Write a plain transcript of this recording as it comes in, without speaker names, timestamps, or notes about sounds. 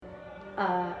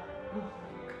Uh,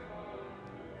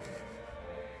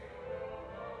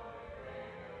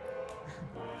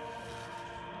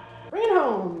 Bring it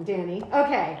home, Danny.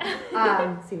 Okay.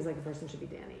 Seems like a person should be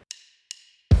Danny.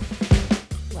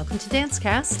 Welcome to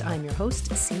Dancecast. I'm your host,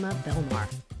 Seema Belmar.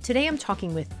 Today I'm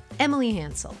talking with Emily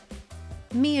Hansel,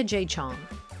 Mia J. Chong,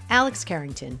 Alex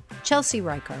Carrington, Chelsea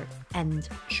Reichert, and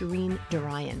Shireen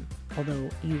Durayan. Although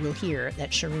you will hear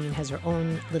that Shireen has her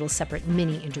own little separate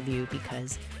mini interview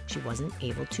because she wasn't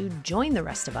able to join the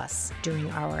rest of us during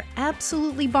our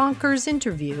absolutely bonkers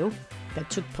interview that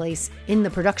took place in the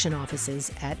production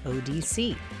offices at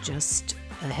ODC. Just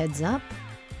a heads up,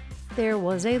 there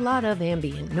was a lot of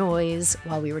ambient noise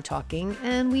while we were talking,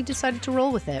 and we decided to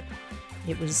roll with it.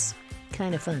 It was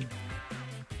kind of fun.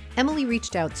 Emily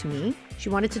reached out to me. She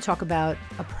wanted to talk about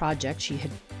a project she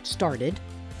had started,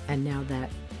 and now that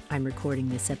I'm recording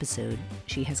this episode,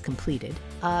 she has completed.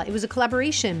 It was a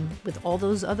collaboration with all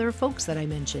those other folks that I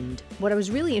mentioned. What I was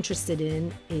really interested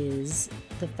in is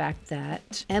the fact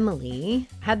that Emily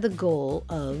had the goal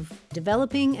of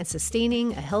developing and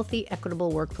sustaining a healthy,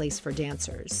 equitable workplace for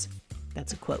dancers.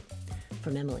 That's a quote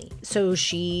from Emily. So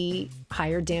she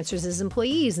hired dancers as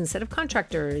employees instead of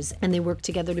contractors, and they worked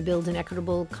together to build an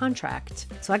equitable contract.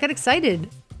 So I got excited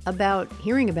about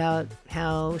hearing about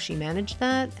how she managed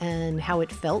that and how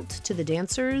it felt to the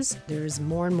dancers. There's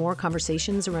more and more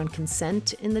conversations around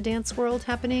consent in the dance world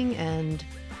happening, and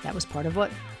that was part of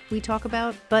what we talk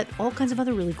about. But all kinds of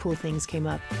other really cool things came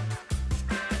up.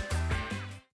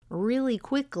 Really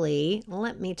quickly,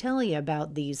 let me tell you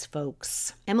about these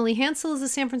folks. Emily Hansel is a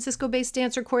San Francisco-based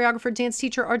dancer, choreographer, dance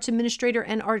teacher, arts administrator,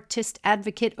 and artist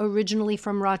advocate, originally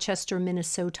from Rochester,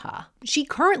 Minnesota. She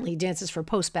currently dances for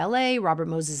Post Ballet, Robert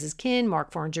Moses' Kin,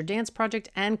 Mark Foranger Dance Project,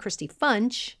 and Christy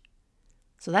Funch.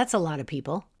 So that's a lot of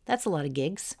people. That's a lot of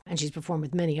gigs, and she's performed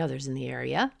with many others in the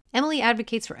area. Emily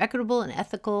advocates for equitable and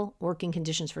ethical working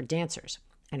conditions for dancers,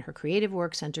 and her creative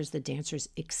work centers the dancer's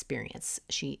experience.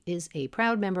 She is a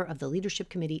proud member of the leadership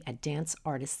committee at Dance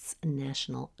Artists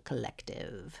National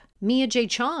Collective. Mia J.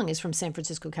 Chong is from San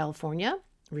Francisco, California.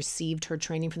 Received her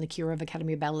training from the Kirov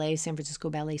Academy of Ballet, San Francisco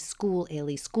Ballet School,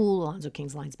 Ailey School, Alonzo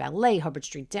King's Lines Ballet, Hubbard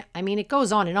Street. It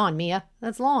goes on, Mia.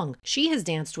 That's long. She has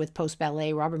danced with Post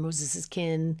Ballet, Robert Moses'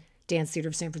 Kin, Dance Theater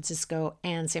of San Francisco,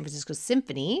 and San Francisco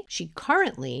Symphony. She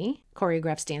currently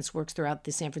choreographs dance works throughout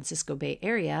the San Francisco Bay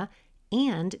Area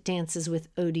and dances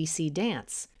with ODC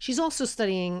Dance. She's also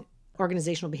studying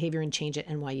organizational behavior and change at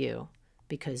NYU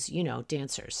because,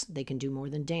 dancers, they can do more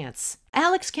than dance.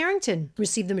 Alex Carrington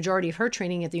received the majority of her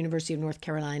training at the University of North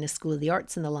Carolina School of the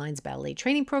Arts in the Lines Ballet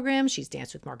Training Program. She's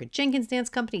danced with Margaret Jenkins Dance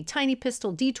Company, Tiny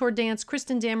Pistol, Detour Dance,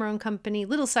 Kristen Dameron Company,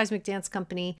 Little Seismic Dance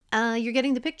Company. You're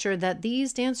getting the picture that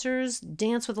these dancers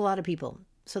dance with a lot of people.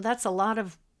 So that's a lot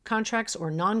of contracts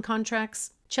or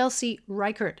non-contracts. Chelsea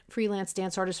Reichert, freelance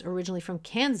dance artist originally from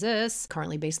Kansas,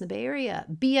 currently based in the Bay Area.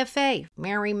 BFA,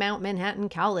 Marymount Manhattan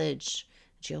College.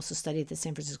 She also studied at the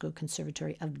San Francisco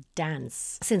Conservatory of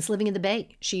Dance. Since living in the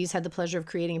Bay, she's had the pleasure of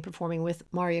creating and performing with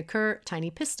Maria Kerr, Tiny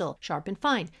Pistol, Sharp and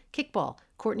Fine, Kickball,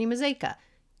 Courtney Mazeka,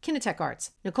 Kinetech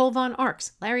Arts, Nicole Von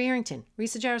Arx, Larry Arrington,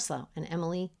 Risa Jaroslaw, and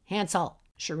Emily Hansel.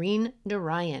 Shireen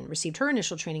Durayan received her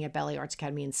initial training at Ballet Arts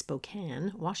Academy in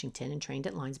Spokane, Washington, and trained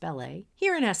at Lines Ballet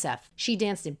here in SF. She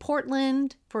danced in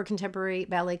Portland for a contemporary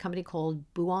ballet company called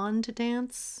Buond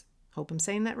Dance. Hope I'm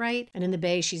saying that right. And in the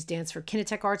Bay, she's danced for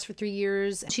Kinetech Arts for 3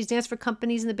 years. She's danced for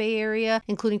companies in the Bay Area,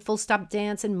 including Full Stop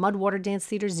Dance and Mudwater Dance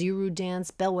Theater, Ziru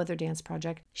Dance, Bellwether Dance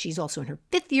Project. She's also in her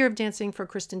 5th year of dancing for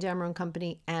Kristen Dameron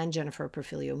Company and Jennifer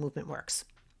Perfilio Movement Works.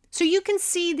 So you can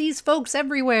see these folks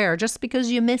everywhere. Just because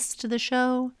you missed the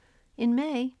show in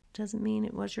May doesn't mean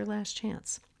it was your last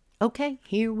chance. Okay,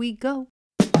 here we go.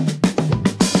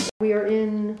 We are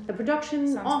in the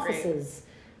production offices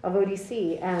of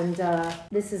ODC, and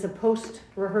this is a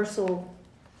post-rehearsal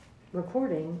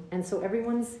recording, and so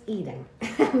everyone's eating.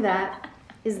 That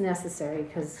is necessary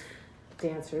because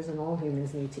dancers and all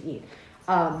humans need to eat.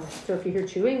 So if you hear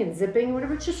chewing and zipping,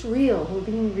 whatever, it's just real. We're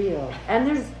being real. And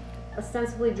there's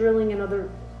ostensibly drilling and other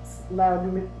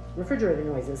loud refrigerator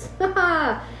noises.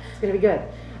 It's going to be good.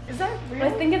 Is that real? I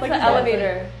think it's like the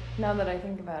elevator, now that I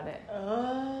think about it.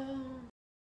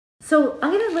 So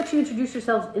I'm going to let you introduce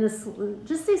yourselves in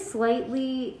just a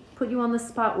slightly put you on the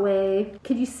spot way.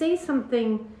 Could you say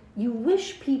something you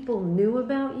wish people knew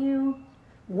about you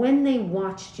when they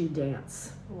watched you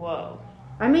dance? Whoa.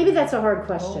 Maybe that's a hard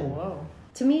question. Whoa.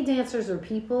 To me, dancers are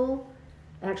people.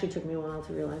 It actually took me a while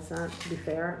to realize that, to be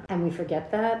fair. And we forget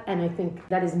that. And I think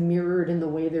that is mirrored in the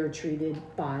way they're treated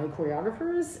by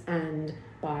choreographers and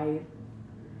by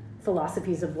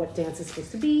philosophies of what dance is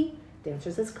supposed to be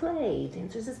dancers as clay,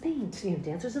 dancers as paint,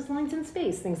 dancers as lines in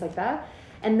space, things like that.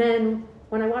 And then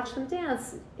when I watch them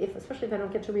dance, especially if I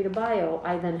don't get to read a bio,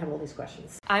 I then have all these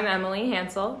questions. I'm Emily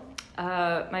Hansel.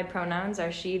 My pronouns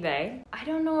are she, they. I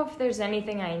don't know if there's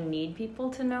anything I need people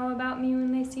to know about me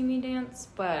when they see me dance,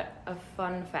 but a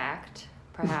fun fact,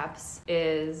 perhaps,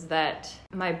 is that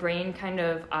my brain kind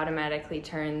of automatically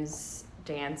turns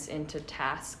dance into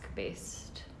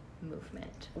task-based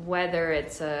movement. Whether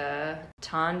it's a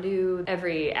tendu,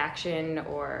 every action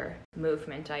or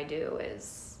movement I do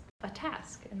is a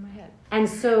task in my head. And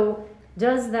so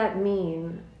does that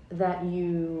mean that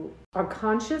you are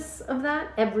conscious of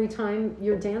that every time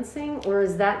you're dancing? Or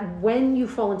is that when you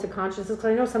fall into consciousness? Because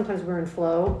I know sometimes we're in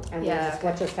flow and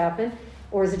what just happened.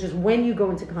 Or is it just when you go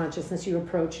into consciousness, you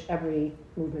approach every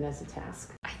movement as a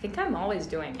task? I think I'm always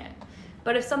doing it.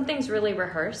 But if something's really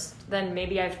rehearsed, then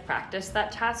maybe I've practiced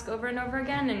that task over and over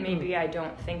again, and maybe I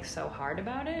don't think so hard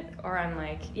about it. Or I'm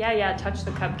like, touch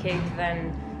the cupcake,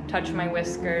 then touch my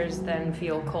whiskers, then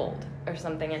feel cold or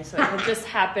something. And so it would just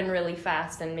happen really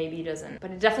fast and maybe doesn't.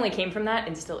 But it definitely came from that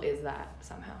and still is that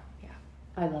somehow. Yeah.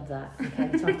 I love that.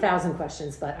 Okay, so 1,000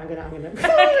 questions, but I'm gonna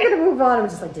move on. I'm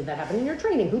just like, did that happen in your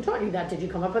training? Who taught you that? Did you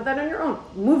come up with that on your own?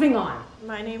 Moving on.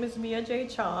 My name is Mia J.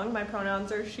 Chong. My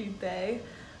pronouns are she, they.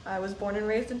 I was born and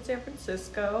raised in San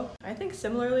Francisco. I think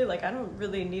similarly, I don't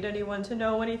really need anyone to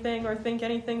know anything or think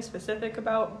anything specific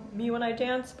about me when I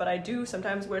dance, but I do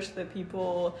sometimes wish that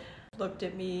people looked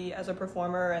at me as a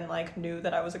performer and knew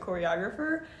that I was a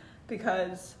choreographer,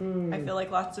 because I feel like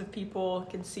lots of people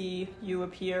can see you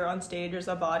appear on stage as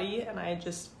a body, and I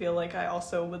just feel like I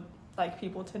also would like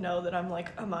people to know that I'm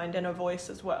a mind and a voice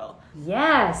as well.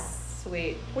 Yes.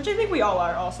 Sweet. Which I think we all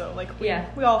are also.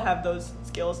 We all have those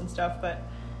skills and stuff, but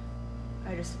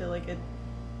I just feel like it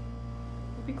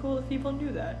would be cool if people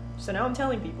knew that. So now I'm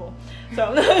telling people.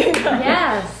 So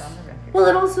yes. Well,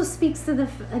 it also speaks to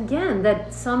again,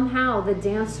 that somehow the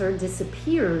dancer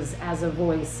disappears as a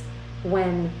voice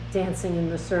when dancing in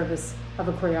the service of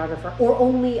a choreographer, or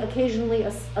only occasionally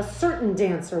a certain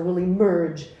dancer will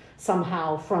emerge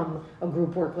somehow from a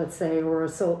group work, let's say, or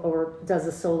does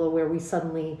a solo where we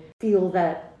suddenly feel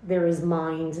that there is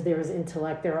mind, there is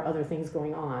intellect, there are other things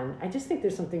going on. I just think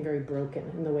there's something very broken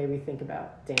in the way we think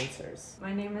about dancers.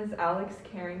 My name is Alex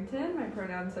Carrington. My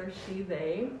pronouns are she,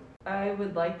 they. I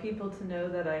would like people to know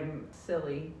that I'm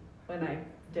silly when I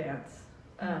dance.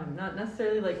 Not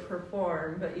necessarily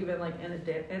perform, but even in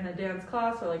a dance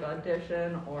class or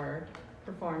audition or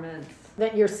performance.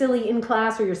 That you're silly in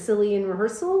class or you're silly in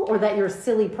rehearsal, or that you're a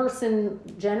silly person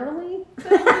generally?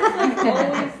 I'm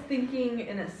always thinking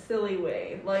in a silly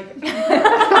way. Okay.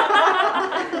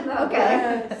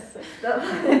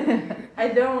 I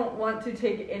don't want to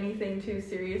take anything too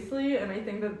seriously, and I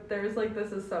think that there's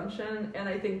this assumption, and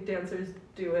I think dancers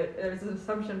do it. There's an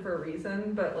assumption for a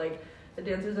reason, but the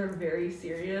dancers are very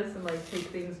serious and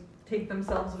take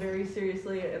themselves very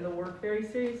seriously and the work very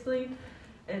seriously,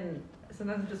 and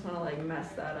sometimes I just want to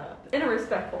mess that up in a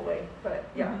respectful way. But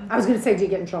yeah. I was going to say, do you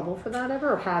get in trouble for that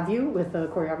ever, or have you with a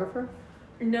choreographer?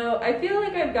 No, I feel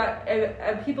like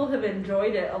people have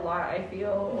enjoyed it a lot, I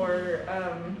feel, or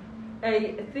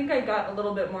I think I got a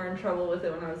little bit more in trouble with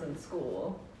it when I was in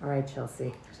school. All right,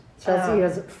 Chelsea. Chelsea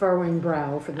has a furrowing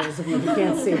brow, for those of you who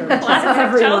can't see her.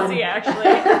 Classic Chelsea, actually.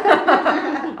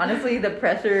 Honestly, the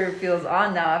pressure feels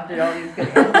on now after all these good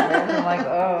answers. I'm like,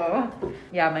 oh.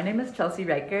 Yeah, my name is Chelsea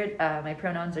Reichert. My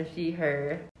pronouns are she,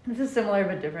 her. This is similar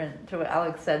but different to what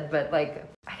Alex said, but I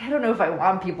don't know if I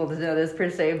want people to know this per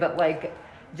se, but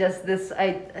just this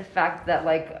fact that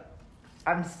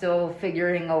I'm still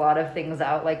figuring a lot of things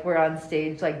out. We're on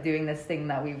stage, doing this thing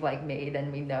that we've made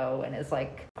and we know and is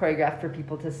choreographed for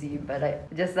people to see. But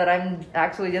I'm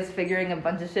actually just figuring a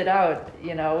bunch of shit out,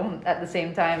 at the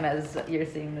same time as you're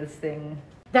seeing this thing.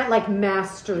 That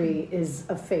mastery is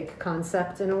a fake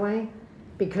concept in a way,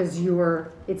 because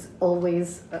it's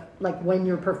always when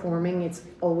you're performing, it's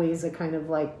always a kind of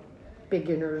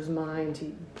beginner's mind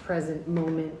to present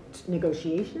moment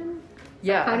negotiation.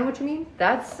 Yeah, kind of what you mean?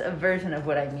 That's a version of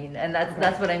what I mean, and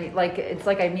that's what I mean. It's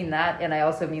I mean that, and I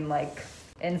also mean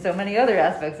in so many other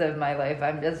aspects of my life,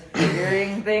 I'm just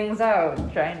figuring things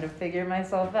out, trying to figure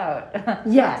myself out.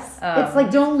 Yes, it's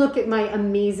don't look at my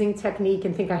amazing technique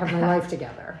and think I have my life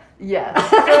together. Yes.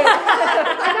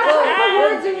 I don't put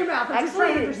words in your mouth. I'm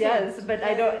actually, yes, but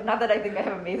I don't. Not that I think I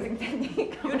have amazing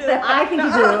technique. You do. I think you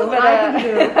do. But, I think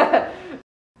you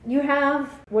do. You have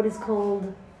what is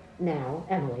called now,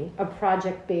 Emily, a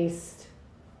project-based,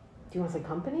 do you want to say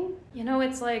company?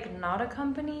 It's not a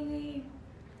company.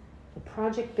 A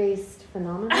project-based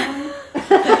phenomenon?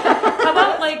 How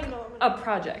about a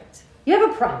project? You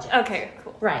have a project. Okay,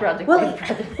 cool. Right. Project. Well,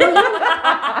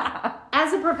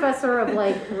 as a professor of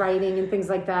like writing and things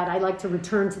like that, I like to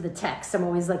return to the text. I'm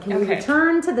always like, can we Okay.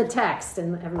 return to the text?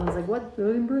 And everyone's like, what? I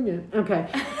didn't bring it. Okay.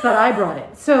 But I brought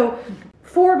it. So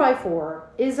 4x4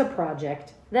 is a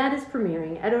project that is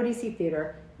premiering at ODC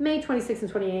Theater May 26th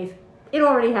and 28th. It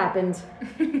already happened.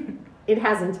 It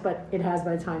hasn't, but it has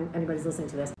by the time anybody's listening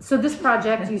to this. So this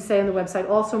project, you say on the website,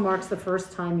 also marks the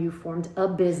first time you formed a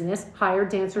business, hired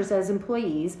dancers as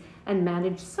employees, and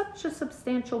managed such a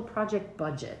substantial project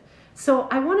budget. So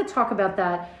I want to talk about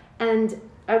that, and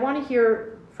I want to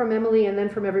hear from Emily and then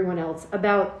from everyone else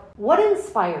about what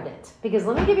inspired it. Because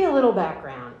let me give you a little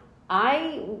background.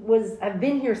 I've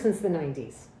been here since the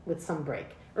 90s with some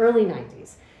break, early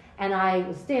 90s. And I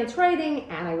was dance writing,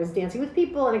 and I was dancing with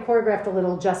people, and I choreographed a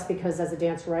little just because as a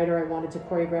dance writer, I wanted to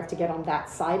choreograph to get on that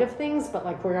side of things, but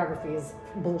like choreography is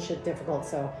bullshit difficult,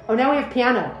 so. Oh, now we have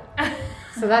piano.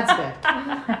 So that's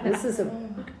good. This is a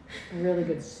really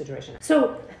good situation.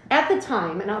 So at the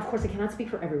time, and now of course I cannot speak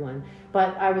for everyone,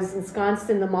 but I was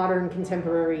ensconced in the modern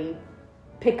contemporary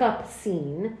pickup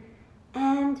scene,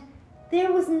 and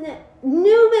there was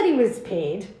nobody was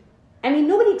paid. I mean,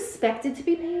 nobody expected to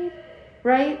be paid.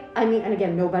 Right? I mean, and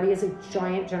again, nobody is a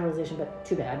giant generalization, but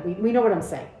too bad. We know what I'm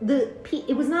saying.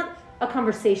 It was not a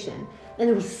conversation, and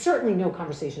there was certainly no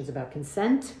conversations about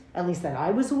consent, at least that I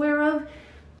was aware of.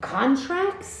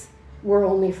 Contracts were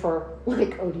only for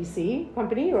like ODC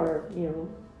company or,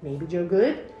 maybe Joe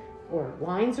Good or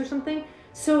Lines or something.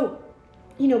 So,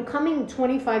 coming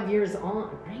 25 years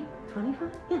on, right?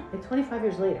 25? Yeah, like 25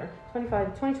 years later,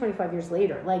 25 years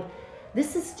later, like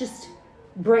this is just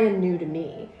brand new to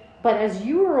me. But as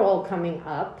you are all coming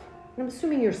up, and I'm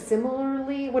assuming you're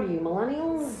similarly, what are you,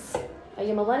 millennials? Are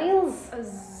you millennials? A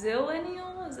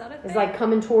zillennial? Is that a thing? It's like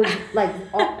coming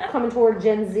toward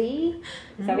Gen Z?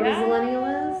 Is that what a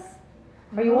zillennial is?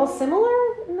 Are you all similar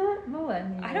in that?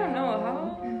 Millennial. I don't know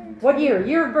how. What year?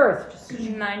 Year of birth?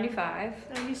 95.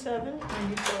 97.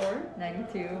 94.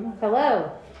 92.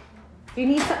 Hello. Do you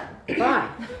need some? Fine.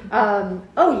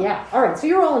 Oh, yeah. All right. So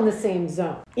you're all in the same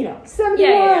zone. 71.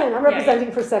 Yeah. I'm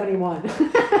representing for 71.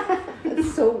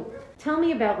 So tell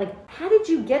me about, how did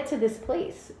you get to this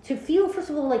place? To feel, first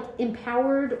of all,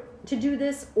 empowered to do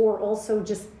this, or also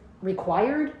just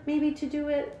required maybe to do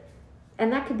it?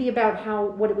 And that could be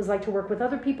about what it was like to work with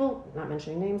other people, not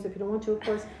mentioning names if you don't want to, of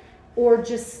course, or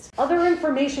just other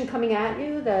information coming at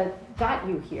you that got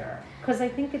you here. Because I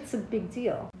think it's a big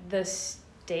deal. The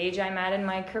stage I'm at in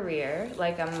my career,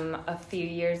 I'm a few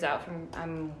years out from,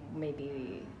 I'm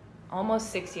maybe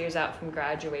almost 6 years out from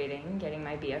graduating, getting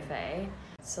my BFA.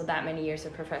 So that many years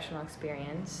of professional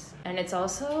experience. And it's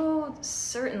also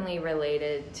certainly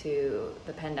related to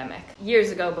the pandemic.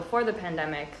 Years ago, before the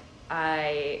pandemic,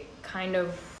 I kind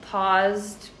of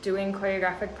paused doing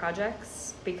choreographic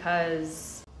projects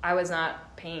because I was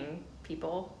not paying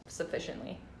people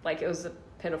sufficiently. It was a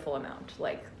pitiful amount.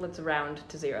 Let's round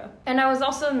to zero. And I was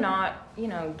also not,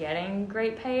 getting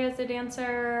great pay as a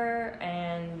dancer.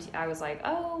 And I was like,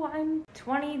 oh, I'm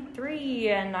 23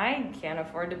 and I can't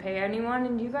afford to pay anyone.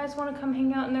 And you guys want to come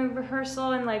hang out in the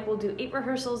rehearsal? And we'll do 8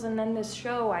 rehearsals and then this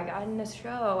show. I got in this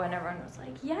show. And everyone was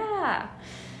like, yeah.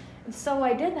 And so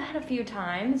I did that a few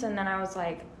times. And then I was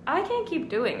like, I can't keep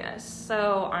doing this.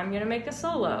 So I'm going to make a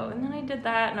solo. And then I did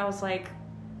that and I was like,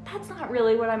 that's not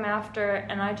really what I'm after,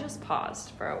 and I just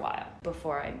paused for a while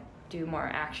before I do more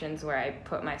actions where I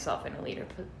put myself in a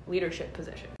leadership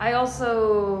position. I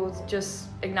also just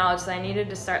acknowledged that I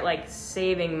needed to start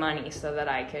saving money so that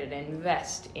I could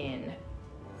invest in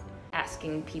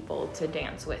asking people to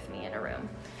dance with me in a room.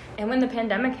 And when the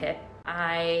pandemic hit,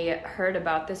 I heard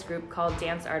about this group called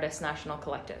Dance Artists National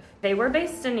Collective. They were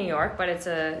based in New York, but it's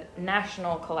a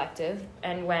national collective,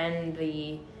 and when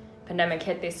the pandemic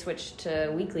hit, they switched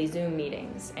to weekly Zoom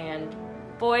meetings, and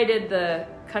boy did the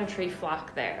country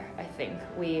flock there. I think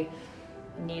we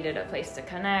needed a place to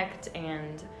connect,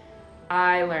 and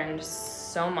I learned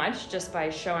so much just by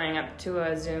showing up to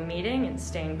a Zoom meeting and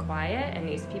staying quiet. And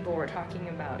these people were talking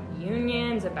about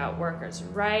unions, about workers'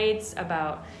 rights,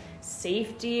 about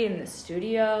safety in the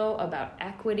studio, about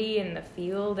equity in the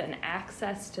field and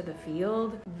access to the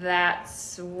field.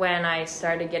 That's when I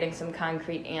started getting some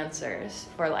concrete answers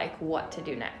for what to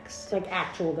do next.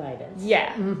 Actual guidance.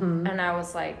 Yeah. Mm-hmm. And I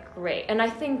was like, great. And I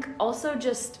think also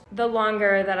just the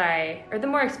longer that the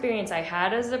more experience I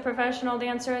had as a professional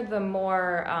dancer, the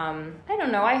more,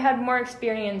 I had more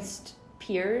experienced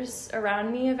peers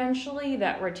around me eventually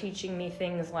that were teaching me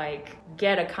things like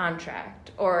get a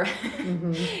contract or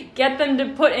get them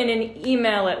to put in an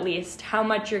email at least how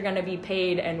much you're going to be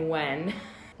paid and when.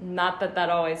 not that that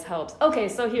always helps. Okay,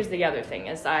 so here's the other thing,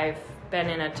 is I've been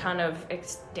in a ton of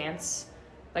dance,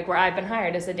 like where I've been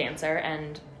hired as a dancer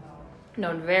and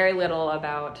known very little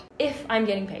about if I'm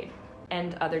getting paid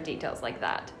and other details like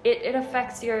that. It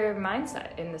affects your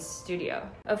mindset in the studio.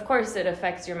 Of course, it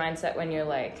affects your mindset when you're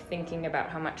like thinking about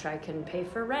how much I can pay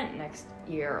for rent next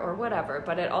year or whatever,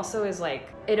 but it also is like,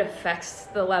 it affects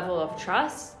the level of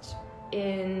trust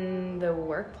in the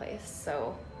workplace.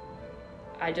 So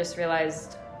I just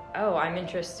realized, oh, I'm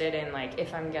interested in like,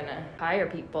 if I'm gonna hire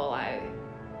people, I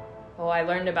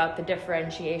learned about the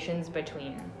differentiations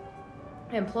between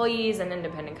employees and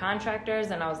independent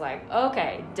contractors, and I was like,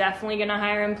 okay, definitely gonna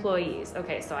hire employees.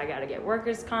 Okay, so I gotta get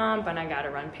workers' comp and I gotta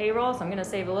run payroll, so I'm gonna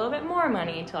save a little bit more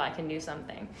money until I can do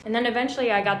something. And then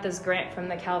eventually I got this grant from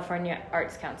the California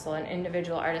Arts Council, an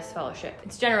individual artist fellowship.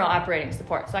 It's general operating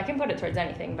support, so I can put it towards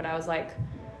anything, but I was like,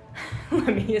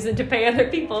 let me use it to pay other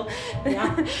people.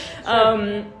 Yeah,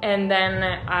 sure. And then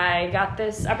I got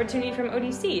this opportunity from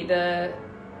ODC, the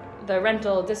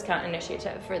rental discount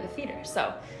initiative for the theater.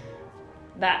 So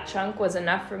that chunk was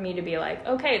enough for me to be like,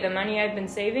 okay, the money I've been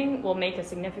saving will make a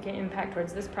significant impact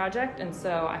towards this project, and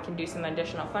so I can do some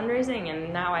additional fundraising,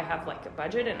 and now I have like a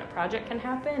budget and a project can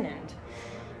happen, and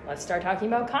let's start talking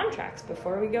about contracts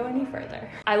before we go any further.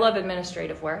 I love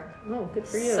administrative work. Oh, good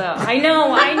for you. So I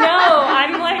know.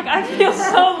 I'm like, I feel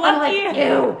so lucky. I'm like,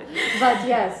 ew. But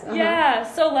yes. Uh-huh. Yeah,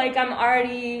 so like I'm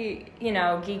already,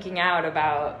 geeking out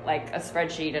about like a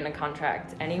spreadsheet and a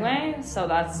contract anyway. So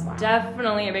that's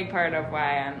definitely a big part of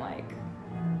why I'm like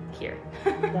here.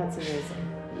 That's amazing.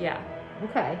 Yeah.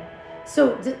 Okay.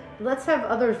 So let's have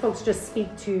other folks just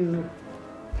speak to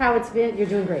how it's been. You're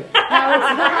doing great.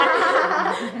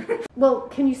 Well,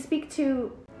 can you speak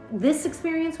to this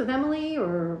experience with Emily,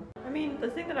 or? I mean, the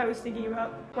thing that I was thinking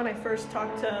about when I first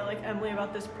talked to like Emily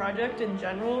about this project in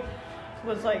general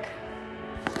was like,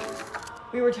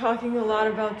 we were talking a lot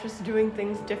about just doing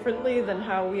things differently than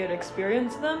how we had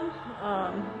experienced them,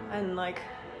 and like,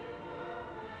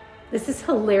 This is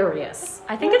hilarious.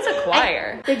 I think it's a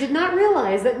choir. They did not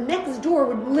realize that next door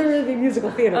would literally be musical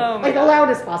theater. Oh my like God. the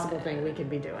loudest possible thing we could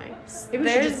be doing. Maybe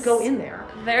we should just go in there.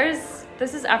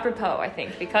 This is apropos, I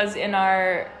think, because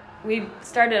we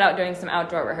started out doing some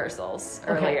outdoor rehearsals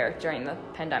earlier during the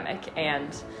pandemic,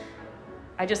 and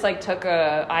I just like took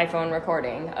a iPhone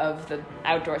recording of the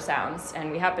outdoor sounds,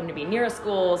 and we happened to be near a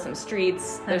school, some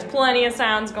streets. There's plenty of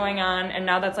sounds going on, and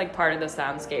now that's like part of the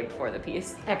soundscape for the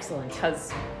piece. Excellent.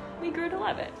 Because we grew to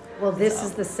love it. Well, this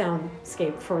is the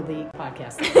soundscape for the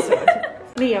podcast episode.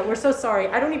 Mia, we're so sorry.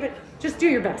 Just do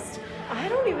your best. I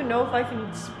don't even know if I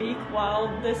can speak while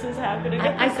this is happening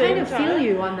at I the same kind of time. feel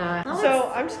you on that.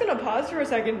 So I'm just gonna pause for a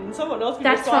second and someone else can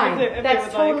That's respond fine. if they That's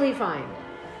would totally fine.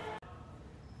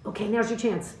 Okay, now's your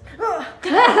chance. Gotta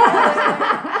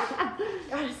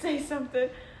say something.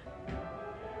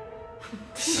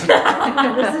 This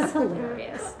is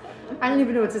hilarious. I don't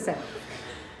even know what to say.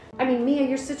 I mean, Mia,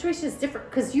 your situation is different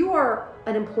because you are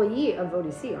an employee of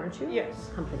ODC, aren't you? Yes.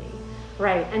 Company.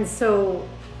 Right. And so...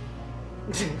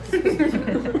 But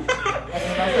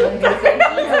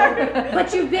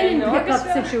you've been in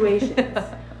pickup situations.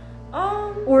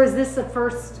 Or is this the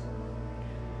first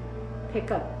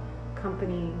pickup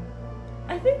company?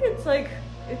 I think it's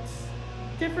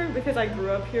different because I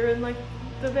grew up here in like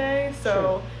the Bay,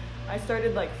 so I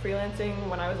started like freelancing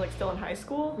when I was like still in high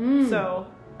school. So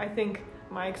I think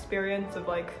my experience of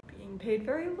like being paid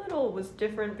very little was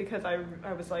different because I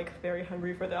was like very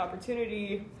hungry for the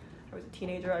opportunity. I was a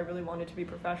teenager, I really wanted to be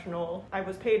professional. I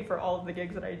was paid for all of the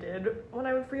gigs that I did when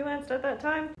I was freelanced at that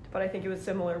time, but I think it was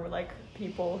similar where like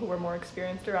people who were more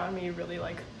experienced around me really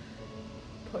like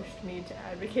pushed me to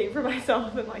advocate for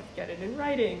myself and like get it in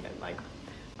writing and like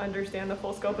understand the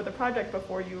full scope of the project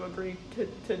before you agree to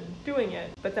doing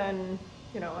it. But then,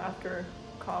 after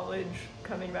college,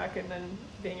 coming back and then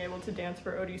being able to dance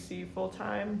for ODC full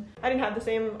time, I didn't have the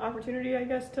same opportunity, I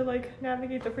guess, to like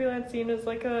navigate the freelance scene as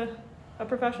like a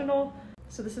professional.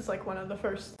 So this is like one of the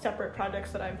first separate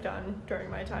projects that I've done during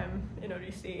my time in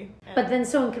ODC. But then,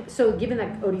 so given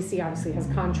that ODC obviously has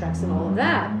contracts and all of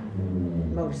that,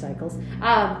 motorcycles,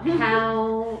 how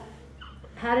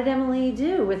did Emily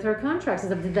do with her contracts?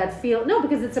 Did that feel, no,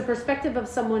 because it's a perspective of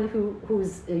someone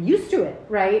who's used to it,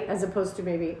 right? As opposed to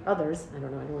maybe others. I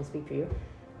don't know, I don't want to speak for you.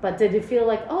 But did it feel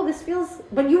like,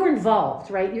 but you were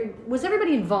involved, right? Was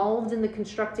everybody involved in the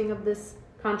constructing of this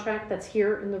contract that's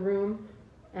here in the room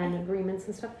and agreements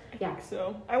and stuff? I think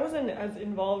so. I wasn't as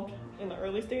involved in the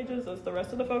early stages as the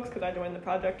rest of the folks because I joined the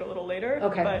project a little later.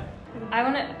 Okay. But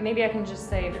maybe I can just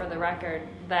say for the record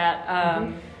that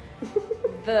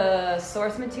The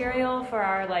source material for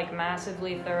our like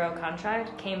massively thorough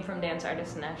contract came from Dance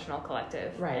Artists National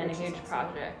Collective, Right, and a which is huge awesome.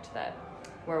 project that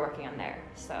we're working on there.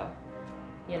 So,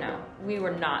 you know, we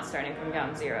were not starting from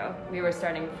ground zero. We were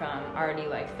starting from already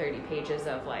like 30 pages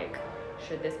of like,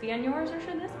 should this be on yours or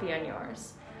should this be on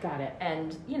yours? Got it.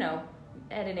 And, you know,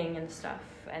 editing and stuff,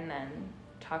 and then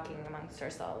talking amongst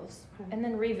ourselves, and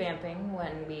then revamping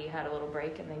when we had a little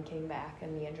break and then came back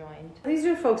and Mia joined. These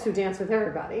are folks who dance with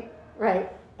everybody,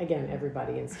 right? Again,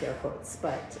 everybody in scare quotes,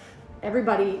 but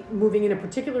everybody moving in a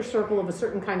particular circle of a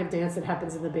certain kind of dance that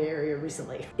happens in the Bay Area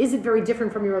recently. Is it very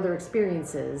different from your other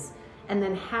experiences? And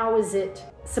then how is it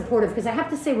supportive? Because I have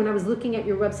to say, when I was looking at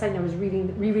your website and I was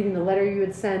rereading the letter you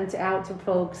had sent out to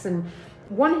folks, and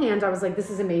one hand I was like, this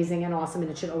is amazing and awesome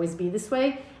and it should always be this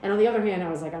way. And on the other hand, I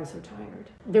was like, I'm so tired.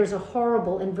 There's a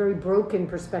horrible and very broken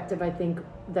perspective, I think,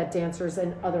 that dancers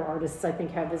and other artists, I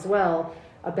think, have as well,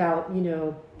 about, you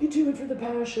know, you do it for the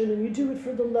passion and you do it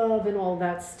for the love and all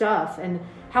that stuff, and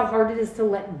how hard it is to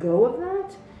let go of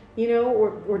that, you know,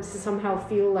 or to somehow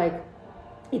feel like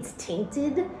it's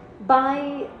tainted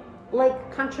by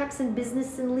like contracts and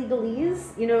business and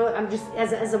legalese. You know, I'm just,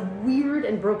 as a weird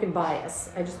and broken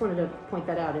bias, I just wanted to point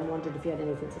that out and wondered if you had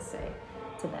anything to say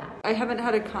to that. I haven't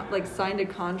had signed a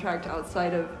contract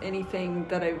outside of anything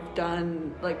that I've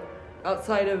done, like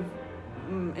outside of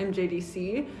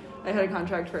MJDC. I had a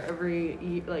contract for every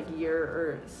year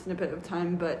or snippet of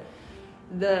time, but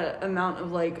the amount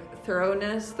of like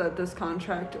thoroughness that this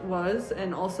contract was,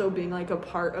 and also being like a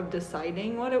part of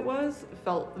deciding what it was,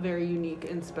 felt very unique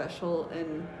and special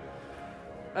and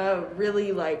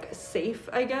really like safe,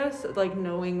 I guess, like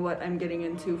knowing what I'm getting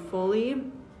into fully,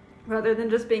 rather than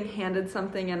just being handed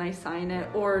something and I sign it,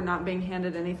 or not being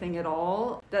handed anything at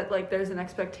all, that like there's an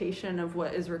expectation of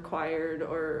what is required,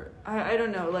 or I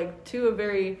don't know, like to a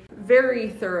very, very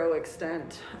thorough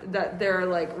extent, that there are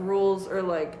like rules or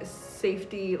like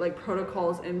safety like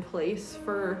protocols in place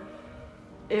for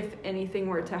if anything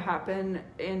were to happen.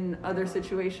 In other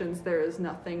situations, there is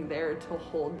nothing there to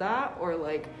hold that or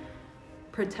like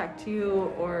protect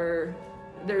you, or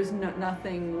there's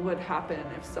nothing would happen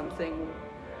if something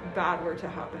bad were to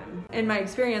happen. In my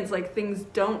experience, like things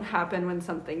don't happen when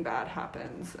something bad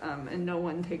happens, and no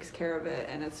one takes care of it,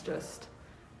 and it's just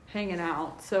hanging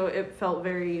out. So it felt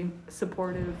very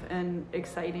supportive and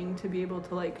exciting to be able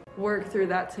to like work through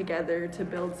that together to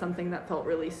build something that felt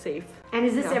really safe. And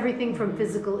is this everything from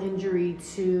physical injury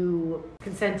to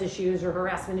consent issues or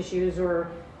harassment issues or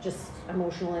just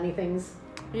emotional anythings?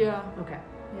 Yeah. Okay.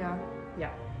 Yeah.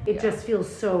 Yeah. It just feels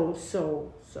so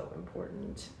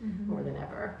important, more than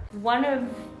ever. One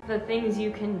of the things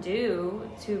you can do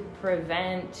to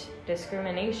prevent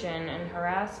discrimination and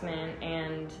harassment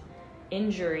and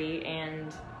injury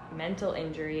and mental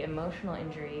injury, emotional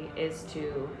injury, is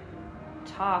to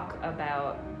talk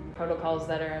about protocols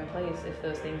that are in place if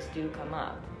those things do come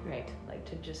up. Right. Like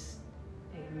to just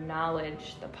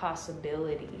acknowledge the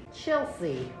possibility.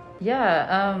 Chelsea.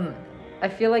 Yeah, I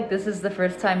feel like this is the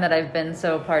first time that I've been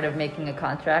so part of making a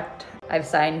contract. I've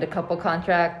signed a couple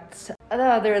contracts.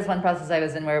 There was one process I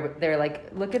was in where they were like,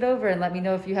 look it over and let me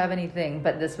know if you have anything.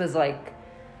 But this was like,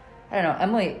 I don't know,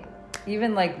 Emily,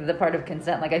 even like the part of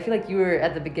consent, like I feel like you were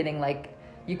at the beginning, like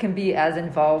you can be as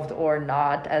involved or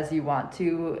not as you want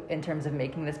to in terms of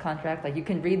making this contract. Like you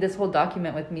can read this whole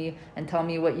document with me and tell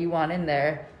me what you want in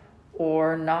there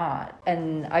or not.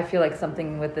 And I feel like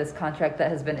something with this contract that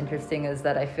has been interesting is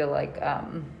that I feel like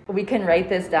we can write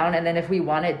this down, and then if we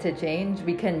want it to change,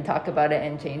 we can talk about it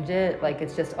and change it. Like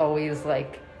it's just always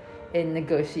like in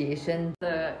negotiation.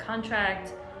 The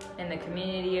contract and the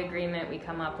community agreement we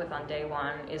come up with on day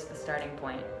one is the starting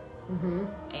point.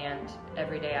 And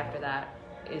every day after that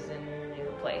is a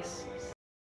new place.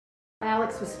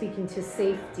 Alex was speaking to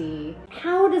safety.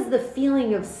 How does the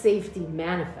feeling of safety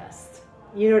manifest?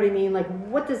 You know what I mean? Like,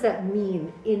 what does that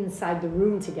mean inside the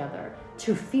room together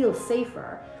to feel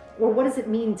safer? Or what does it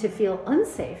mean to feel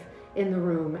unsafe in the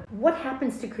room? What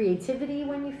happens to creativity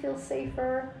when you feel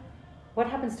safer? What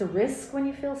happens to risk when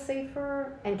you feel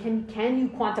safer? And can you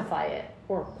quantify it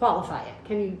or qualify it?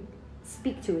 Can you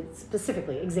speak to it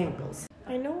specifically? Examples.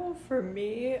 I know for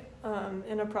me,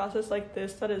 in a process like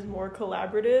this that is more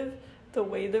collaborative, the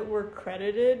way that we're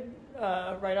credited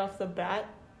right off the bat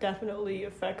definitely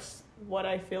affects what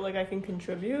I feel like I can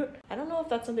contribute. I don't know if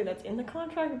that's something that's in the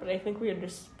contract, but I think we had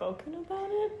just spoken about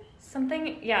it.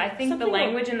 I think the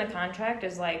language in the contract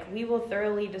is like, we will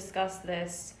thoroughly discuss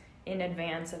this in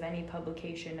advance of any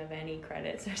publication of any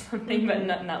credits or something, but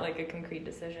not like a concrete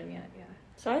decision yet. Yeah.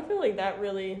 So I feel like that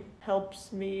really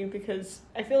helps me, because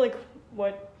I feel like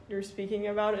what you're speaking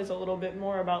about is a little bit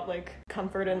more about like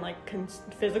comfort and like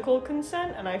physical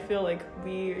consent, and I feel like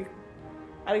we,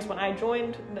 at least when I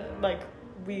joined, like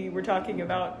we were talking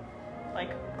about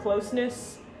like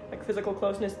closeness, like physical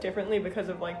closeness differently because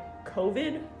of like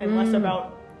COVID and less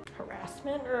about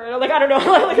harassment or like I don't know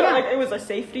like it was a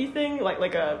safety thing,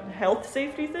 like a health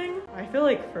safety thing. I feel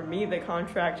like for me the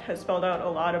contract has spelled out a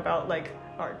lot about like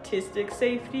artistic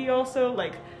safety also,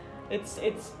 like it's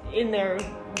in there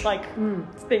like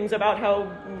things about how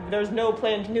there's no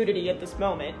planned nudity at this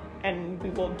moment and we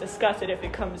will discuss it if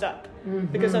it comes up,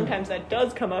 because sometimes that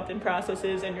does come up in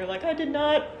processes and you're like, I did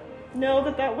not know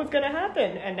that was going to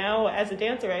happen, and now as a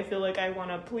dancer I feel like I want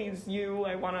to please you,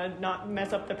 I want to not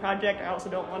mess up the project, I also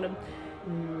don't want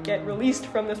to get released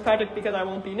from this project because I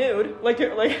won't be nude, like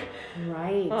you're like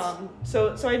right.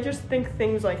 So I just think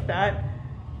things like that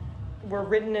were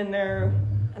written in there,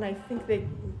 and I think they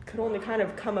could only kind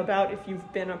of come about if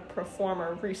you've been a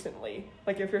performer recently.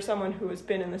 Like if you're someone who has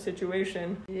been in the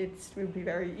situation, it would be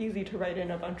very easy to write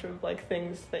in a bunch of like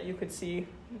things that you could see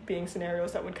being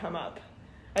scenarios that would come up.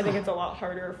 I think it's a lot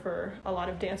harder for a lot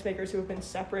of dance makers who have been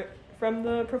separate from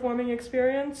the performing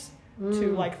experience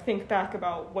to like think back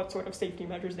about what sort of safety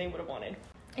measures they would have wanted.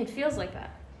 It feels like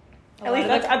that. At least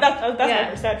that's my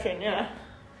perception, yeah.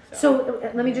 So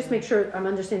let me just make sure I'm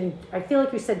understanding. I feel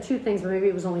like you said two things, but maybe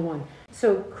it was only one.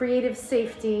 So creative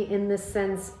safety in the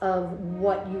sense of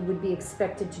what you would be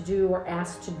expected to do or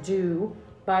asked to do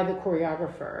by the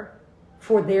choreographer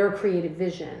for their creative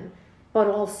vision, but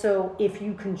also if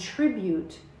you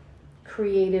contribute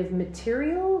creative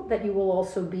material that you will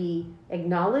also be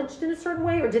acknowledged in a certain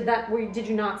way, or did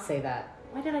you not say that?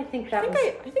 Why did I think that I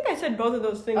think I said both of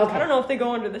those things. Okay. I don't know if they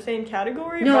go under the same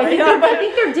category. No, but I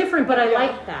think they're different, but I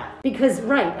like that. Because,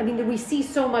 right, I mean, we see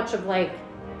so much of like,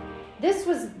 this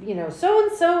was,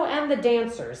 so-and-so and the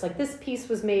dancers. Like this piece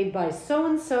was made by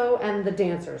so-and-so and the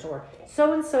dancers, or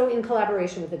so-and-so in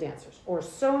collaboration with the dancers, or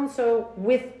so-and-so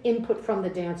with input from the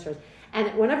dancers.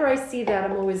 And whenever I see that,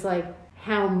 I'm always like,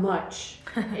 how much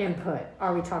input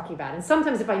are we talking about? And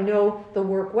sometimes if I know the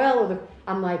work well,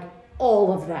 I'm like,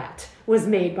 all of that was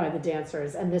made by the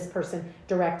dancers and this person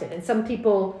directed. And some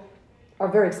people are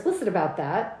very explicit about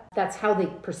that. That's how they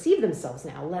perceive themselves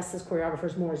now, less as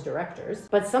choreographers, more as directors.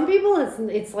 But some people,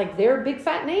 it's like their big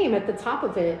fat name at the top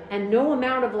of it, and no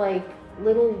amount of like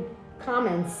little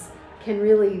comments can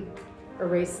really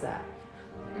erase that.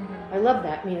 I love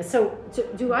that, Mia. So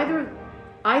do either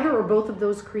or both of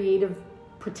those creative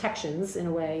protections, in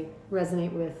a way,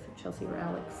 resonate with Chelsea or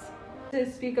Alex? To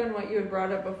speak on what you had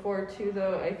brought up before too,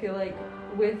 though, I feel like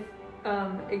with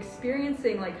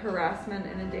experiencing like harassment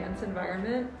in a dance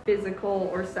environment, physical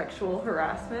or sexual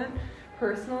harassment,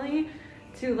 personally,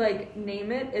 to like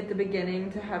name it at the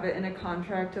beginning, to have it in a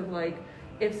contract of like,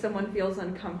 if someone feels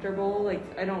uncomfortable, like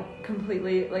I don't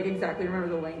completely like exactly remember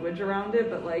the language around it,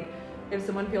 but like if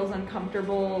someone feels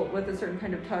uncomfortable with a certain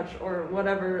kind of touch or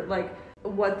whatever, like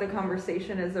what the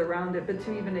conversation is around it, but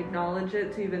to even acknowledge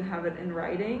it, to even have it in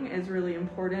writing is really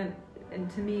important, and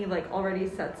to me like already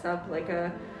sets up like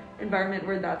a environment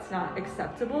where that's not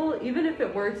acceptable, even if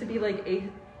it were to be like a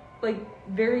like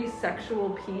very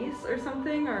sexual piece or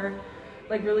something, or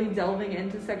like really delving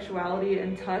into sexuality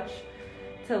and touch,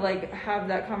 to like have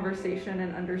that conversation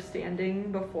and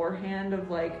understanding beforehand of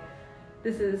like,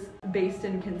 this is based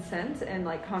in consent and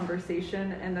like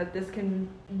conversation, and that this can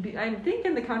be, I think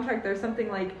in the contract there's something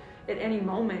like at any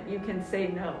moment you can say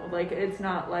no. Like it's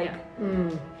not like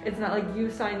it's not like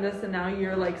you signed this and now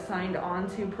you're like signed on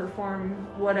to perform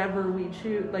whatever we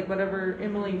choose, like whatever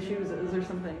Emily chooses or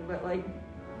something, but like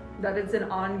that it's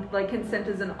like consent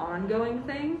is an ongoing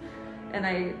thing. And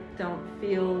I don't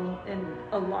feel in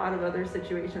a lot of other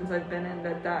situations I've been in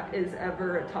that is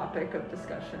ever a topic of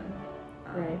discussion.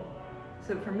 Right.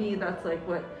 So for me, that's like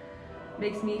what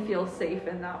makes me feel safe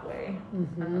in that way.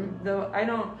 Though I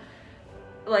don't,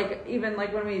 like, even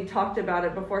like when we talked about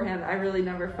it beforehand, I really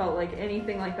never felt like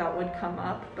anything like that would come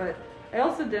up. But I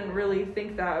also didn't really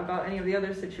think that about any of the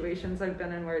other situations I've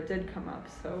been in where it did come up.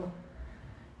 So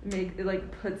it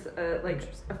like puts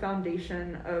a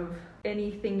foundation of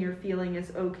anything you're feeling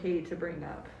is okay to bring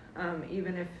up,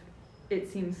 even if it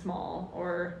seems small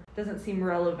or doesn't seem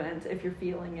relevant. If you're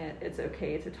feeling it, it's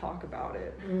okay to talk about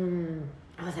it.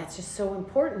 Oh, that's just so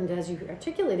important as you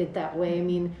articulate it that way. I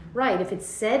mean, right, if it's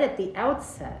said at the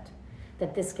outset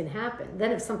that this can happen,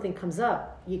 then if something comes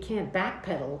up, you can't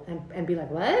backpedal and be like,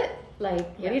 what?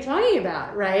 Like, what are you talking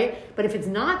about, right? But if it's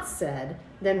not said,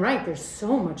 then right, there's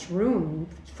so much room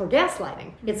for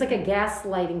gaslighting. It's like a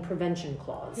gaslighting prevention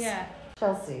clause. Yeah.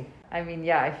 Chelsea. I mean,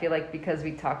 yeah, I feel like because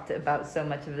we talked about so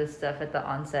much of this stuff at the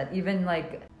onset, even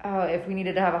like, oh, if we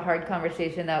needed to have a hard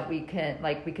conversation that we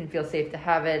can feel safe to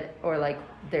have it, or like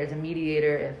there's a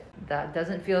mediator if that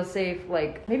doesn't feel safe.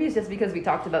 Like maybe it's just because we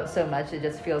talked about so much, it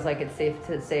just feels like it's safe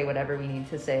to say whatever we need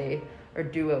to say or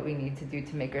do what we need to do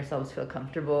to make ourselves feel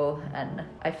comfortable. And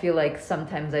I feel like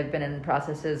sometimes I've been in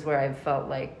processes where I've felt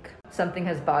like something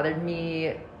has bothered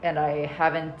me and I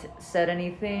haven't said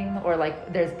anything, or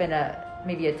like there's been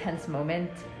maybe a tense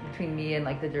moment between me and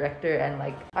like the director, and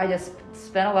like I just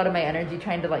spent a lot of my energy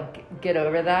trying to like get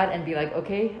over that and be like,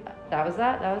 okay, that was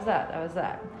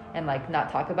that, and like not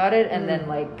talk about it. And then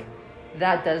like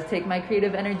that does take my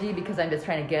creative energy because I'm just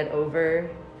trying to get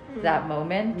over that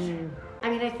moment. I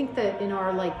mean, I think that in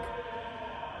our like,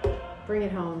 bring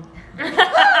it home.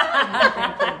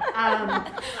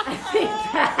 I think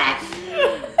that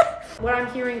what I'm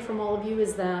hearing from all of you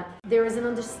is that there is an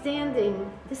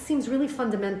understanding, this seems really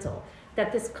fundamental,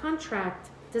 that this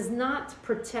contract does not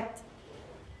protect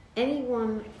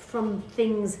anyone from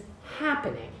things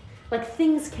happening. Like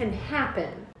things can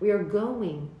happen. We are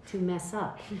going to mess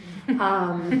up.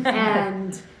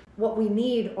 And what we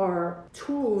need are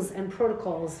tools and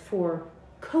protocols for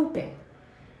coping,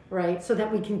 right? So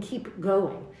that we can keep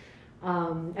going.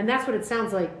 And that's what it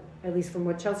sounds like, at least from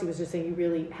what Chelsea was just saying, you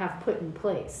really have put in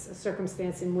place a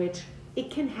circumstance in which it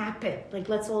can happen. Like,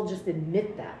 let's all just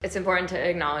admit that. It's important to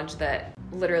acknowledge that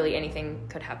literally anything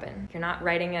could happen. You're not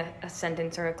writing a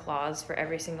sentence or a clause for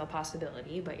every single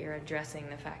possibility, but you're addressing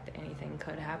the fact that anything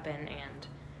could happen and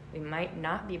we might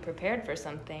not be prepared for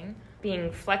something.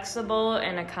 Being flexible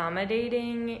and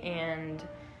accommodating and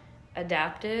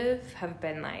adaptive have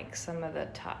been like some of the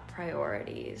top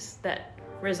priorities that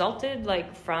resulted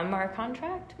like from our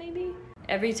contract. Maybe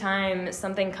every time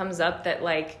something comes up that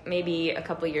like maybe a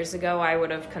couple years ago I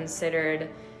would have considered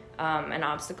an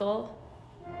obstacle,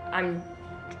 I'm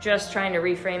just trying to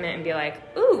reframe it and be like,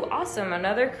 ooh, awesome,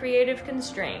 another creative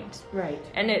constraint. Right.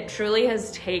 And it truly has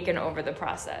taken over the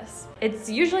process. It's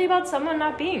usually about someone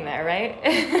not being there,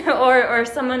 right? or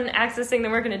someone accessing the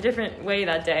work in a different way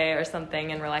that day or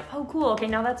something, and we're like, oh, cool, okay,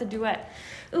 now that's a duet.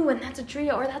 Ooh, and that's a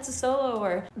trio, or that's a solo,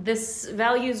 or this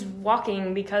values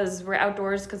walking because we're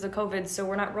outdoors because of COVID, so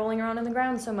we're not rolling around on the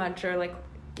ground so much, or like,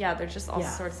 yeah, there's just all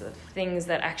sorts of things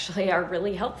that actually are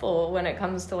really helpful when it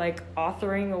comes to like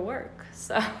authoring a work.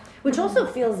 So, which also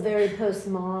feels very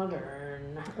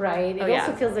postmodern, right? It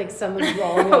also feels like some of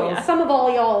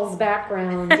y'all's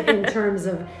background in terms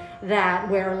of that,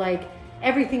 where like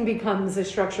everything becomes a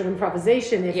structured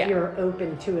improvisation if you're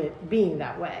open to it being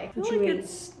that way. I feel like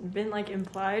it's been like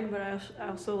implied, but I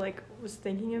also like was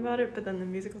thinking about it, but then the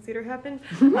musical theater happened.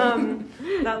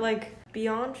 That like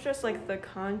beyond just like the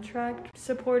contract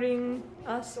supporting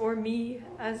us or me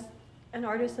as an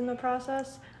artist in the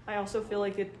process, I also feel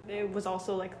like it was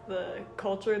also like the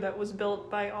culture that was built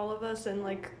by all of us and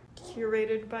like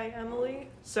curated by Emily.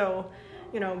 So,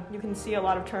 you know, you can see a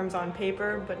lot of terms on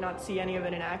paper but not see any of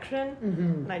it in action.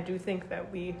 And I do think that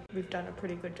we've done a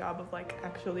pretty good job of like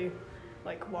actually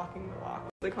like walking the walk.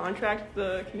 The contract,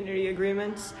 the community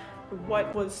agreements,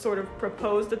 what was sort of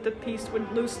proposed that the piece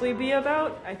would loosely be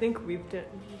about, I think we've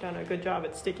done a good job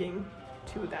at sticking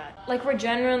to that. Like, we're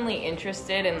genuinely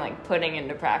interested in like putting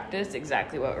into practice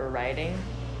exactly what we're writing,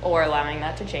 or allowing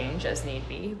that to change as need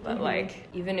be. But like,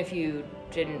 even if you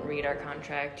didn't read our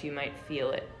contract, you might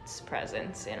feel its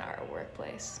presence in our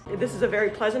workplace. This is a very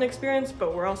pleasant experience,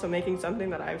 but we're also making something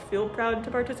that I feel proud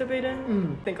to participate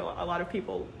in. I think a lot of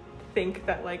people think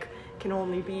that like can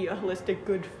only be a holistic,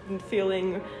 good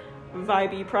feeling,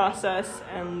 vibey process,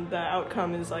 and the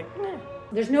outcome is like, eh.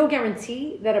 There's no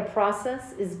guarantee that a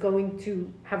process is going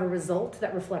to have a result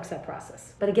that reflects that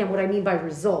process. But again, what I mean by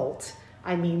result,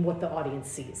 I mean what the audience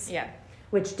sees. Yeah.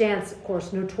 Which dance, of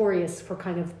course, notorious for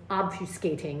kind of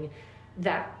obfuscating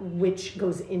that which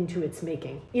goes into its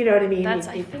making. You know what I mean? That's,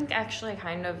 I think, actually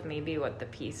kind of maybe what the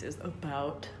piece is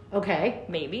about. Okay.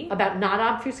 Maybe. About not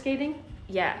obfuscating?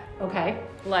 Yeah. Okay.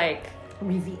 Like,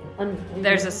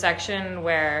 there's a section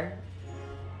where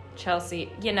Chelsea,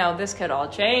 you know, this could all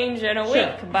change in a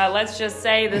week, but let's just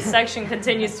say this section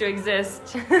continues to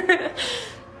exist,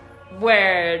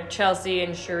 where Chelsea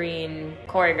and Shireen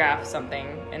choreograph something,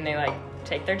 and they like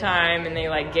take their time and they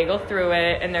like giggle through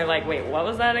it, and they're like, wait, what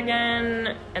was that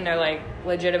again? And they're like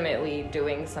legitimately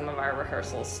doing some of our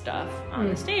rehearsal stuff on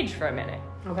the stage for a minute.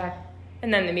 Okay.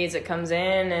 And then the music comes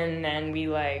in, and then we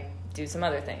like do some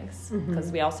other things,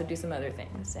 because we also do some other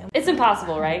things. And it's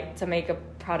impossible, right, to make a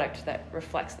product that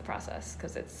reflects the process,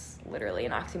 because it's literally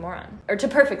an oxymoron, or to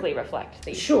perfectly reflect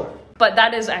the Sure. But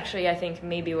that is actually, I think,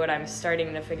 maybe what I'm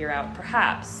starting to figure out,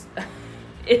 perhaps,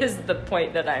 is the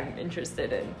point that I'm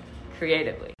interested in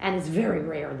creatively. And it's very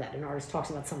rare that an artist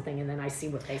talks about something and then I see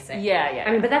what they say. Yeah.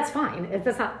 I mean, but that's fine.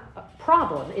 That's not a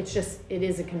problem. It's just, it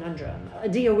is a conundrum.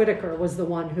 Adia Whitaker was the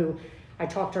one who, I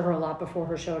talked to her a lot before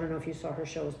her show. I don't know if you saw her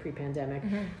show. It was pre-pandemic.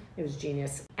 Mm-hmm. It was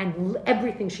genius. And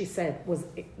everything she said was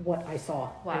what I saw.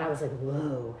 Wow. And I was like,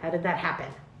 whoa, how did that happen?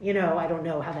 You know, I don't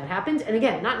know how that happened. And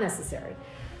again, not necessary.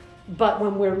 But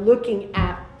when we're looking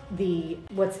at the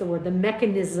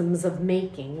mechanisms of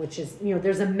making, which is, you know,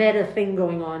 there's a meta thing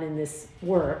going on in this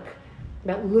work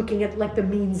about looking at like the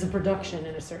means of production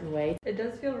in a certain way. It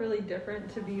does feel really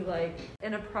different to be like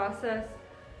in a process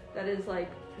that is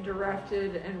like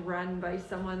directed and run by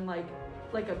someone like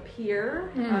a peer,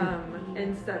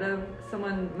 instead of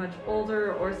someone much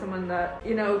older or someone that,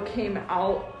 you know, came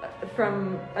out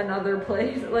from another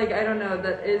place. Like, I don't know,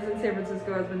 that is in San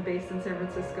Francisco, has been based in San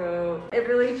Francisco. It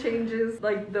really changes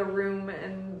like the room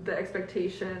and the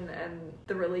expectation and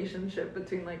the relationship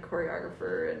between like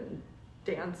choreographer and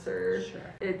dancer.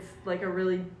 Sure. It's like a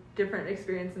really different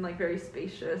experience and like very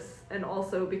spacious. And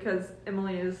also because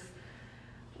Emily is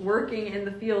working in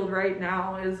the field right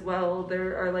now as well,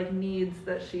 there are like needs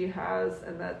that she has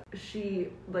and that she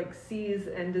like sees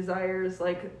and desires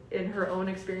like in her own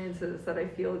experiences that I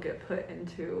feel get put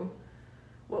into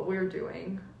what we're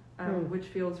doing, which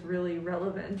feels really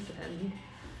relevant and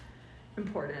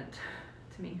important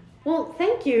to me. Well,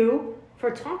 thank you for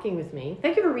talking with me.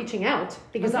 Thank you for reaching out,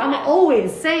 because I'm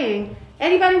always saying,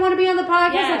 anybody want to be on the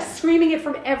podcast? Like screaming it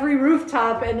from every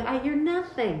rooftop, and I hear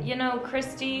nothing. You know,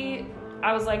 Christy,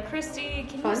 I was like, Christy,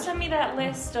 can you send me that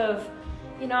list of,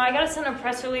 you know, I got to send a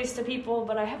press release to people,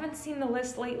 but I haven't seen the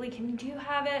list lately. Do you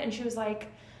have it? And she was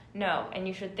like, no. And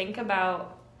you should think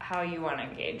about how you want to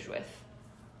engage with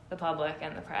the public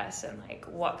and the press, and like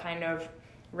what kind of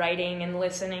writing and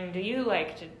listening do you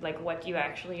like to, like what do you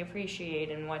actually appreciate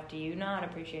and what do you not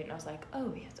appreciate? And I was like,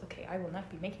 oh yes, okay, I will not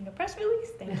be making a press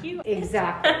release, thank you.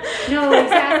 Exactly. No,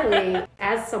 exactly.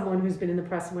 As someone who's been in the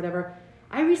press and whatever,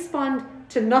 I respond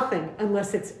to nothing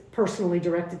unless it's personally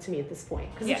directed to me at this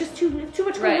point, because it's just too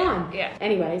much going on. Yeah.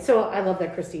 Anyway, so I love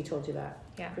that Christy told you that.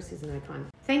 Yeah. Christy's an icon.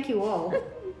 Thank you all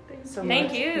so much.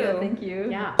 Thank you. Yeah, thank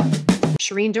you. Yeah.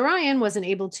 Shireen Dorian wasn't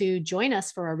able to join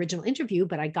us for our original interview,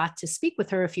 but I got to speak with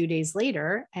her a few days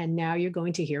later, and now you're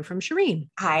going to hear from Shireen.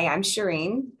 Hi, I'm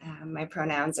Shireen. My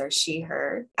pronouns are she,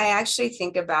 her. I actually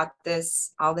think about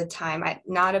this all the time.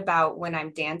 Not about when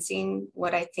I'm dancing,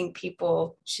 what I think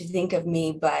people should think of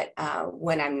me, but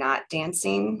when I'm not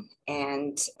dancing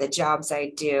and the jobs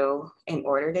I do in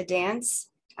order to dance.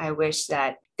 I wish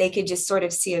that they could just sort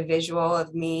of see a visual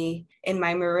of me in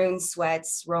my maroon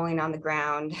sweats rolling on the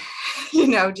ground, you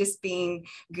know, just being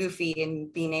goofy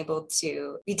and being able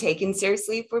to be taken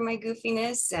seriously for my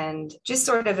goofiness, and just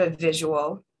sort of a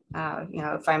visual. You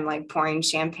know, if I'm like pouring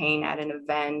champagne at an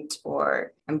event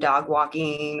or I'm dog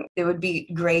walking, it would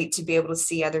be great to be able to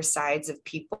see other sides of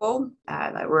people.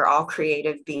 We're all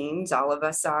creative beings, all of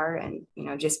us are. And, you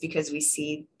know, just because we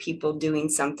see people doing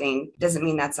something doesn't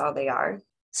mean that's all they are.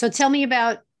 So tell me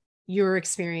about your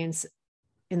experience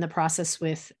in the process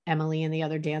with Emily and the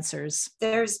other dancers.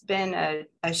 There's been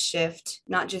a shift,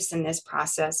 not just in this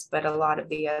process, but a lot of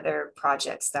the other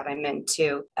projects that I'm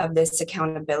into, of this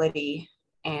accountability.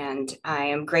 And I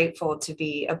am grateful to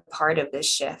be a part of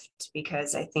this shift,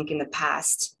 because I think in the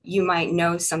past, you might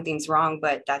know something's wrong,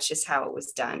 but that's just how it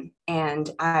was done. And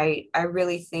I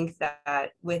really think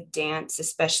that with dance,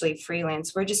 especially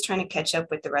freelance, we're just trying to catch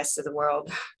up with the rest of the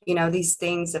world. You know, these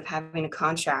things of having a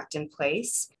contract in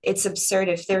place, it's absurd.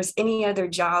 If there's any other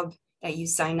job that you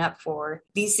sign up for,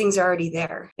 these things are already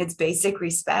there. It's basic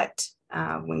respect.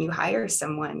 When you hire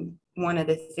someone, one of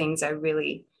the things I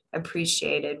really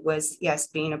appreciated was, yes,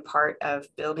 being a part of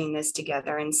building this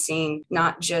together and seeing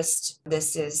not just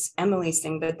this is Emily's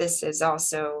thing, but this is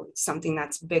also something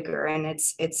that's bigger, and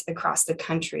it's across the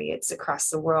country, it's across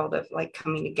the world, of like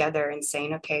coming together and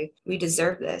saying, okay, we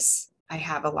deserve this. I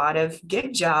have a lot of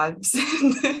gig jobs.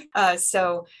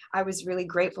 So I was really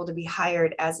grateful to be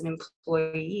hired as an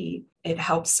employee. It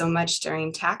helps so much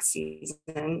during tax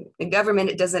season. The government,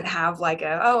 it doesn't have like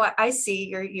I see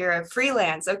you're a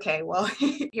freelance. Okay, well,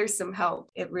 here's some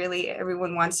help.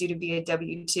 Everyone wants you to be a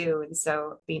W-2. And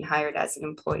so being hired as an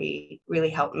employee really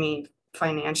helped me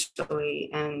financially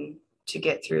and to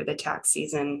get through the tax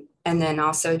season. And then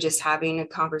also just having a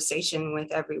conversation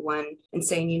with everyone and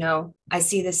saying, you know, I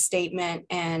see this statement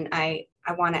and I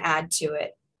want to add to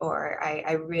it, or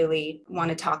I really want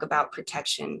to talk about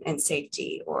protection and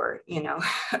safety, or, you know,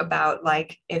 about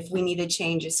like if we need to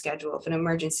change a schedule, if an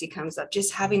emergency comes up,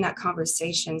 just having that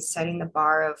conversation, setting the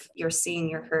bar of you're seen,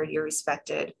 you're heard, you're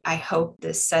respected. I hope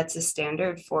this sets a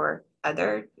standard for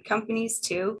other companies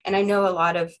too. And I know a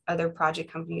lot of other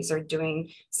project companies are doing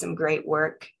some great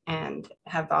work and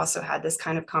have also had this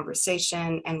kind of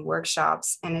conversation and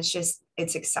workshops. And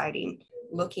it's exciting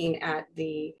looking at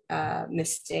the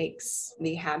mistakes,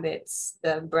 the habits,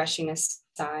 the brushing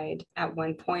aside. At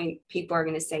one point, people are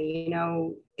going to say,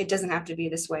 it doesn't have to be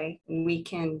this way. We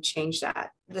can change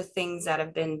that. The things that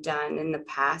have been done in the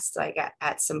past, like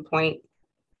at some point,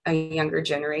 a younger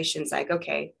generation's like,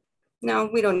 okay, no,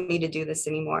 we don't need to do this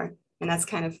anymore. And that's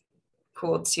kind of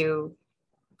cool to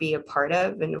be a part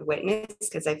of and a witness,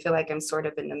 because I feel like I'm sort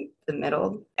of in the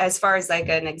middle. As far as like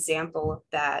an example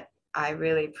that I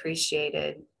really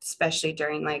appreciated, especially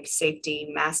during like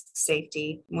mask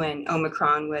safety, when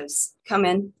Omicron was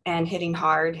coming and hitting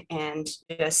hard, and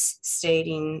just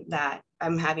stating that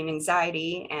I'm having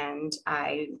anxiety and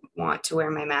I want to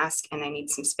wear my mask and I need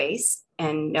some space,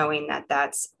 and knowing that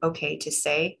that's okay to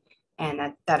say,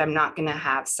 and that I'm not going to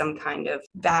have some kind of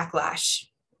backlash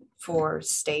for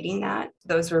stating that.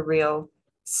 Those were real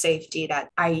safety that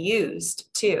I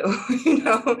used too.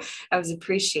 I was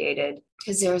appreciated,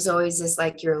 because there's always this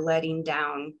like you're letting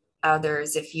down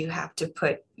others if you have to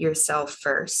put yourself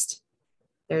first.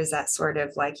 There's that sort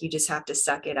of like you just have to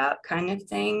suck it up kind of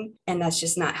thing, and that's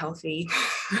just not healthy,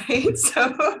 right?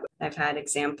 So I've had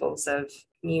examples of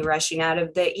me rushing out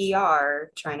of the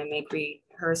ER trying to make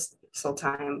rehearsal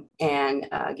time and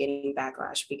getting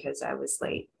backlash because I was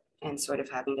late, and sort of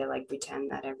having to like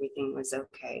pretend that everything was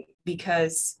okay,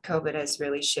 because COVID has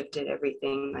really shifted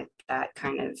everything. Like that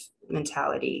kind of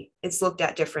mentality, it's looked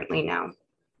at differently now.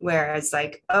 Whereas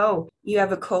like, oh, you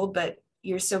have a cold, but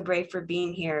you're so brave for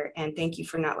being here, and thank you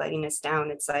for not letting us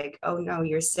down. It's like, oh no,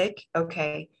 you're sick?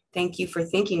 Okay, thank you for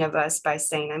thinking of us by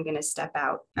saying I'm going to step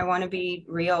out. I want to be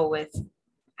real with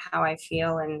how I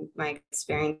feel and my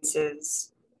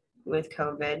experiences with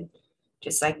COVID.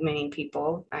 Just like many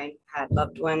people, I had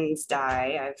loved ones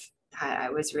die. I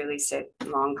was really sick,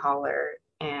 long hauler,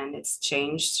 and it's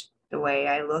changed the way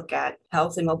I look at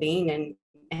health and well-being,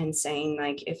 and saying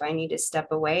like, if I need to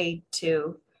step away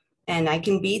too, and I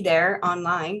can be there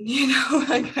online,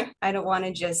 like I don't want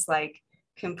to just like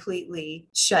completely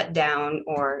shut down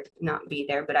or not be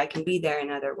there, but I can be there in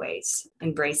other ways,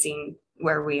 embracing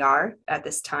where we are at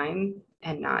this time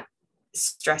and not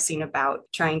stressing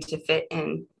about trying to fit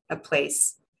in a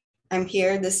place. I'm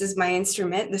here. This is my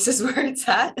instrument. This is where it's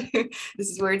at. This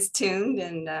is where it's tuned,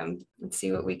 and let's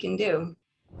see what we can do.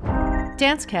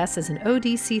 Dancecast is an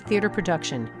ODC theater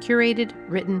production, curated,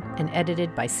 written, and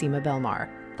edited by Seema Belmar.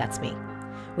 That's me.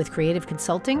 With creative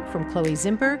consulting from Chloe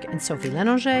Zimberg and Sophie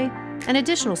Lenanger, and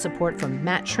additional support from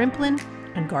Matt Shrimplin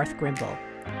and Garth Grimble.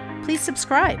 Please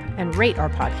subscribe and rate our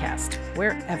podcast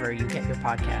wherever you get your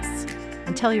podcasts.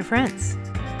 And tell your friends.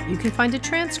 You can find a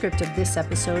transcript of this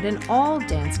episode and all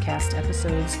Dancecast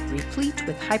episodes, replete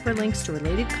with hyperlinks to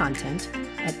related content,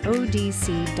 at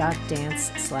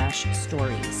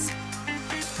odc.dance/stories.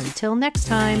 Until next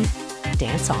time,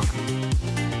 dance on.